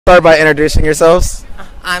start by introducing yourselves?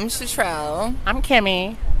 I'm Chatrell. I'm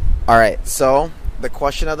Kimmy. All right, so the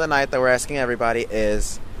question of the night that we're asking everybody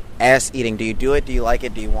is ass eating. Do you do it? Do you like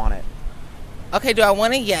it? Do you want it? Okay, do I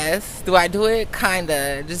want it? Yes. Do I do it?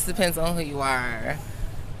 Kinda. Just depends on who you are.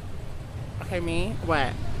 Okay, me?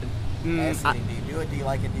 What? Ass eating. Do you do it? Do you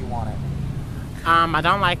like it? Do you want it? I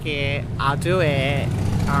don't like it. I'll do it.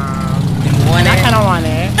 I kind of want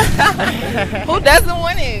it. Who doesn't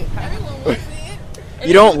want it? Everyone wants it.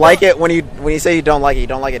 You don't like it when you say you don't like it. You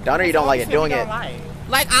don't like it done, or you don't like it doing it.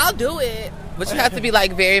 Like I'll do it, but you have to be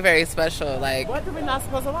like very, very special. Like what do we not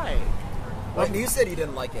supposed to like? Well, you said you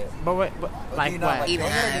didn't like it. But what like what? Eating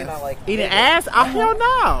ass. Eating ass? Oh hell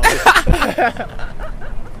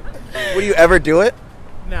no. Would you ever do it?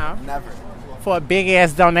 No. Never. For a big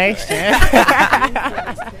ass donation.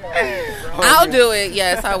 I'll do it.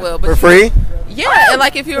 Yes, I will. But for free? Yeah, and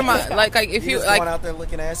like if you were my like if you just like going out there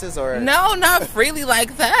looking asses or no, not freely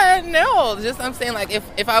like that. No, just I'm saying like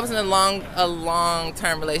if I was in a long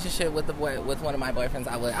term relationship with one of my boyfriends,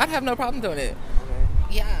 I'd have no problem doing it. Okay.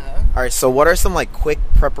 Yeah. All right. So what are some like quick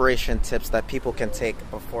preparation tips that people can take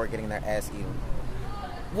before getting their ass eaten?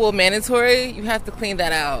 Well, mandatory. You have to clean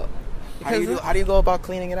that out. How do you go about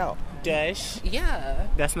cleaning it out? Dash. Yeah.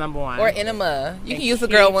 That's number one. Or enema. You can use the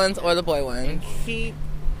girl ones or the boy ones. Keep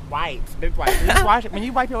wipes, baby wipes. When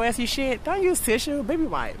you wipe your ass, you shit. Don't use tissue, baby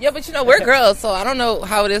wipes. Yeah, but you know we're girls, so I don't know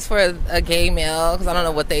how it is for a gay male because I don't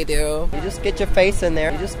know what they do. You just get your face in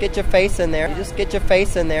there. You just get your face in there. You just get your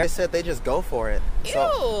face in there. They said they just go for it.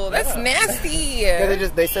 Ew, that's nasty. Yeah,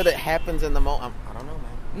 they said it happens in the moment. I don't know,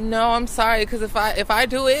 man. No, I'm sorry, because if I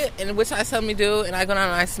do it, and which I seldom do, and I go down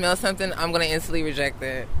and I smell something, I'm gonna instantly reject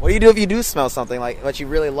it. What do you do if you do smell something but you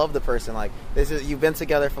really love the person? Like you've been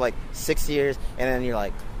together for like 6 years, and then you're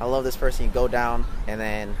like, I love this person. You go down, and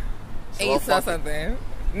then you smell something.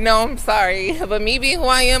 No, I'm sorry, but me being who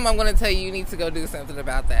I am, I'm gonna tell you, you need to go do something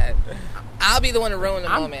about that. I'll be the one to ruin the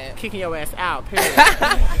moment. Kicking your ass out. Period.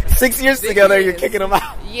 6 years together, you're kicking them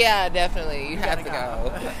out. Yeah, definitely. You have to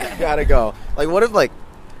go. You gotta go. Like, what if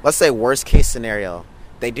let's say worst case scenario,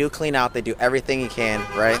 they do clean out, they do everything you can,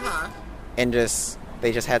 right? And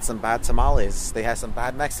they just had some bad tamales. They had some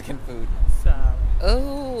bad Mexican food.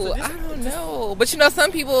 Oh, I don't know. But you know,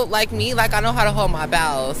 some people like me, like I know how to hold my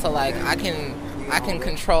bowels, so like I can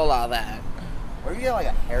control all that. Or you get like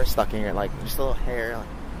a hair stuck in your just a little hair.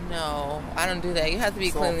 No, I don't do that. You have to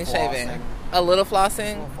be cleanly flossing. shaven. A little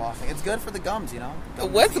flossing. It's good for the gums, you know.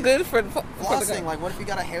 What's good for flossing? For the gums? Like, what if you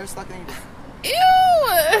got a hair stuck in your? Ew!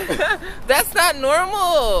 That's not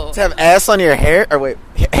normal. To have ass on your hair, or wait,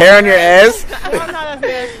 hair on your ass? That's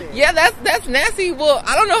nasty. Yeah, that's nasty. Well,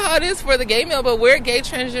 I don't know how it is for the gay male, but we're gay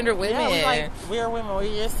transgender women. Yeah, we're women.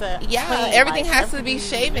 We just everything has to be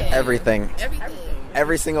shaven. Everything.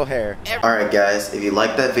 Every single hair. Alright guys, if you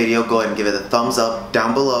liked that video, go ahead and give it a thumbs up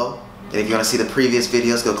down below. And if you want to see the previous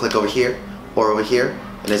videos, go click over here or over here.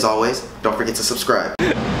 And as always, don't forget to subscribe.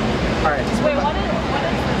 Alright, just wait, what is this?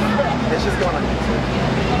 It's just going on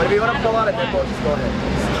YouTube. But if you want to pull out a nipple, just go ahead.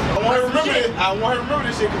 I want to remember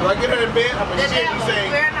this shit, because when I get her in bed, I'm going to shit and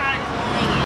say,